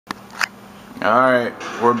Alright,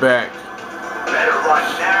 we're back. Better run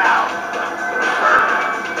now.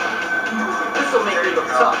 This'll make you look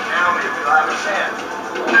tough. Now maybe you'll have a chance.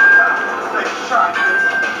 Nice shot,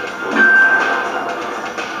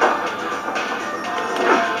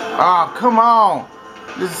 Oh, come on.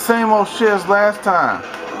 This is the same old shit as last time.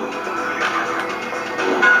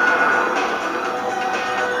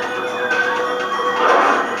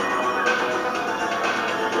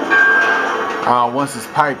 Oh, once his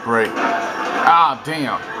pipe break. Ah, oh,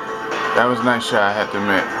 damn. That was a nice shot, I have to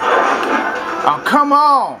admit. Oh, come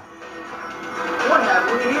on! What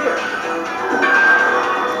happened here?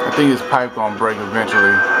 I think his pipe gonna break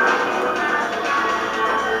eventually.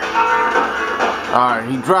 Alright,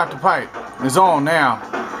 he dropped the pipe. It's on now.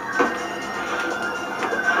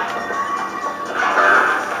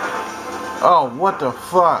 Oh, what the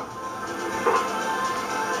fuck?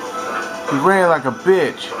 He ran like a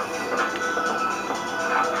bitch.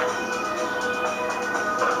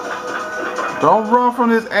 Don't run from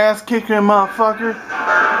this ass kicking motherfucker.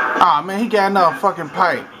 Ah, man, he got another fucking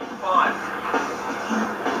pipe.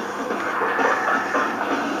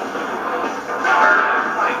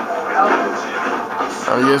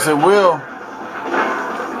 Oh, yes, it will.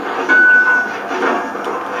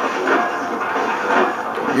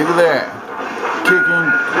 Look at that. Kicking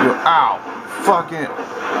your out fucking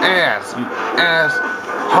ass, you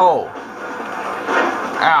asshole.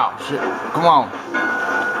 Ow, shit. Come on.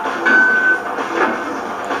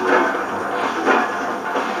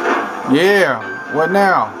 Yeah, what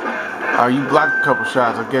now? Oh, you blocked a couple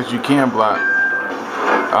shots. I guess you can block.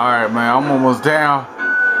 Alright, man, I'm almost down.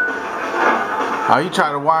 Oh, you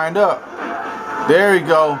try to wind up. There you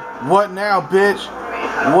go. What now, bitch?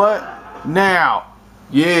 What now?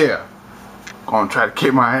 Yeah. Gonna try to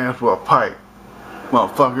kick my ass with a pipe.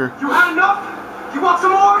 Motherfucker. You had enough? You want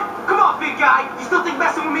some more? Come on, big guy. You still think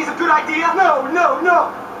messing with me is a good idea? No.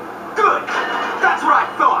 Good. That's what I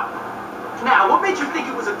thought. Now, what made you think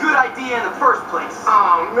it was a good idea in the first place?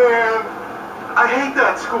 Oh, man. I hate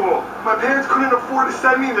that school. My parents couldn't afford to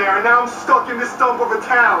send me there, and now I'm stuck in this dump of a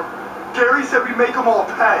town. Gary said we'd make them all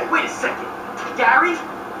pay. Wait a second. Gary?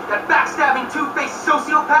 That backstabbing, two-faced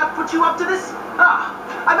sociopath put you up to this? Ah,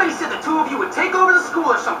 I bet he said the two of you would take over the school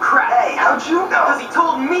or some crap. Hey, how'd you know? Because he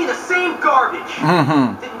told me the same garbage.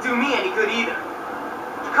 Didn't do me any good either.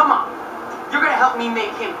 Come on. You're gonna help me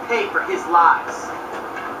make him pay for his lies.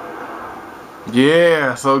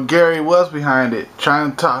 Yeah, so Gary was behind it,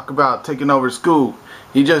 trying to talk about taking over school.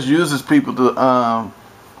 He just uses people to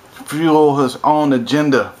fuel his own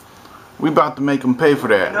agenda. We about to make him pay for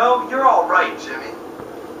that. No, you're all right, Jimmy.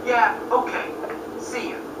 Yeah, okay. See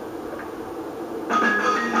ya.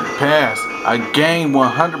 Pass. I gained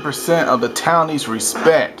 100% of the townie's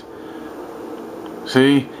respect.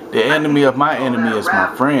 See, the enemy of my enemy is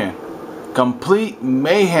my friend. Complete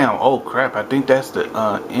mayhem. Oh crap, I think that's the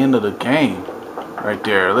end of the game right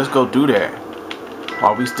there. Let's go do that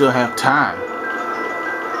while we still have time.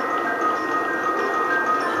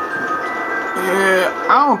 Yeah,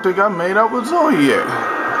 I don't think I made up with Zoe yet.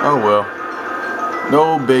 Oh well.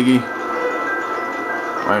 No biggie.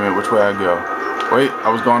 Wait a minute, which way I go? Wait, I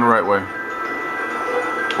was going the right way.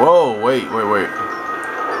 Whoa, wait.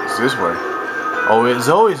 It's this way. Oh, it's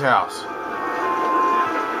Zoe's house.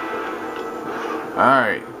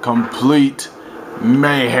 Alright, complete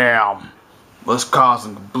mayhem. Let's cause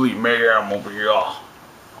some complete mayhem over here.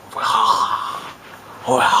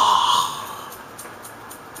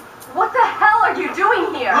 What the hell are you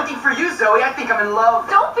doing here? Looking for you, Zoe. I think I'm in love.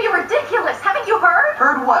 Don't be ridiculous. Haven't you heard?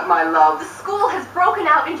 Heard what, my love? The school has broken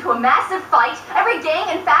out into a massive fight. Every gang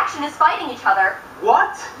and faction is fighting each other.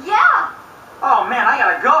 What? Yeah. Oh, man, I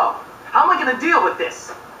gotta go. How am I gonna deal with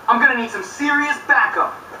this? I'm gonna need some serious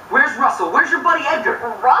backup. Where's Russell? Where's your buddy Edgar?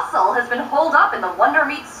 Russell has been holed up in the Wonder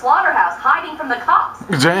Meat slaughterhouse, hiding from the cops.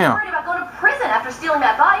 Damn. He's worried about going to prison after stealing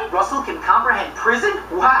that bike. Russell can comprehend prison?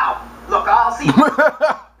 Wow. Look, I'll see. What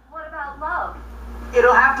about love?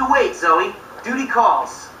 It'll have to wait, Zoe. Duty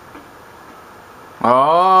calls.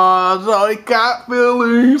 Oh, Zoe got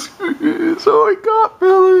feelings. Zoe got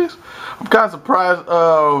feelings. I'm kind of surprised.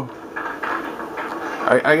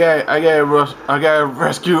 I gotta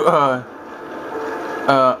rescue.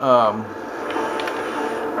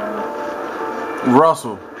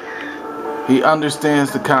 Russell. He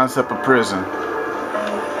understands the concept of prison.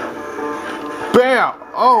 Bam!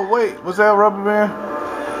 Oh wait, was that a rubber band?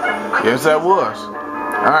 Yes, that was.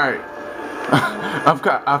 All right.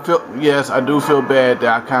 Yes, I do feel bad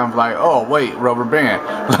that I kind of like, oh wait, rubber band.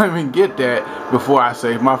 Let me get that before I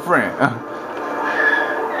save my friend.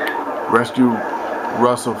 Rescue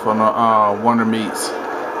Russell from the Wonder Meats.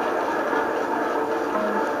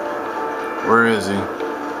 Where is he?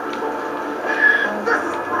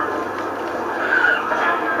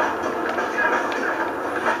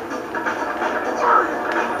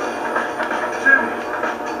 Jimmy,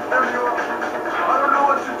 there you are. I don't know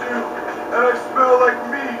what to do, and I smell like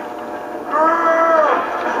meat.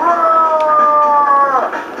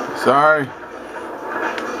 Sorry.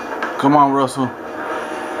 Come on, Russell.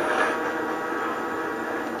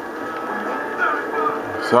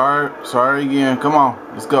 Sorry again. Come on.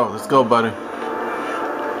 Let's go, buddy.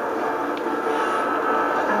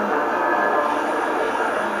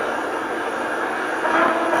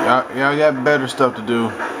 Y'all got better stuff to do.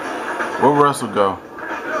 Where'd Russell go?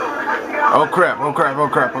 Oh crap.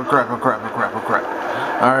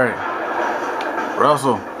 Alright.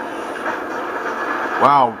 Russell.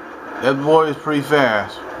 Wow, that boy is pretty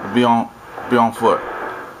fast to be on foot.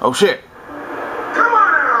 Oh shit. Come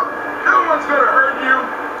on out. No one's gonna hurt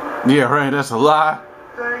you. Yeah, right, that's a lie.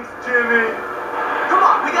 Thanks, Jimmy. Come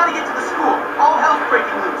on, we gotta get to the school. All hell's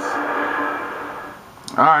breaking loose.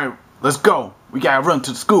 Alright, let's go. We gotta run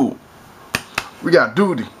to the school. We got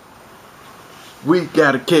duty. We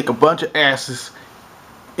gotta kick a bunch of asses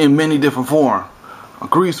in many different forms. A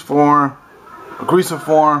greaser form,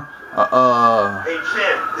 Hey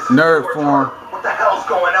Jim, this is nerd your form. turn. What the hell's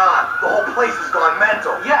going on? The whole place has gone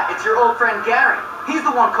mental. Yeah, it's your old friend Gary. He's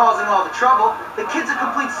the one causing all the trouble. The kid's a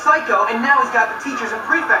complete psycho, and now he's got the teachers and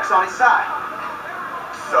prefects on his side.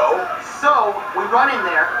 So, we run in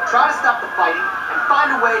there, try to stop the fighting, and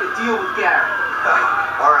find a way to deal with Gary.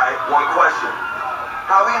 Alright, one question.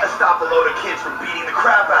 How are we gonna stop a load of kids from beating the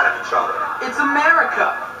crap out of each other? It's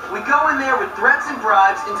America. We go in there with threats and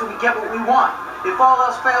bribes until we get what we want. If all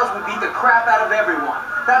else fails, we beat the crap out of everyone.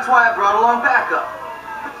 That's why I brought along backup.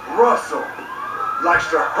 Russell likes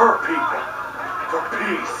to hurt people for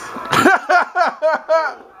peace.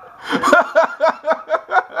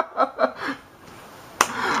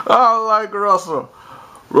 I like Russell.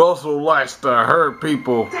 Russell likes to hurt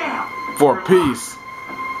people for peace.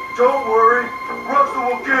 Don't worry, Russell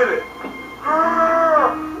will get it.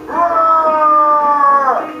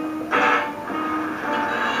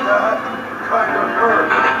 That kind of hurt.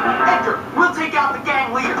 Hector, we'll take out the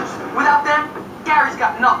gang leaders. Without them, Gary's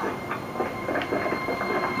got nothing.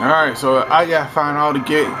 Alright, so I gotta find all the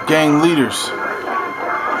gang leaders.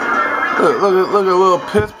 Look at little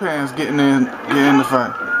piss pants getting in the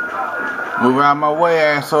fight. Move out of my way,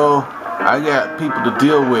 asshole. I got people to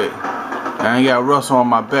deal with. And I got Russell on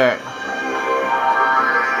my back.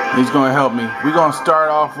 He's gonna help me. We're gonna start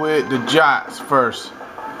off with the Jots first.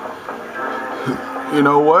 You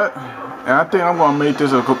know what? And I think I'm gonna make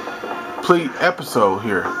this a complete episode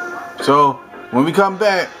here. So when we come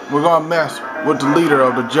back, we're gonna mess with the leader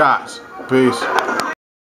of the Jots. Peace.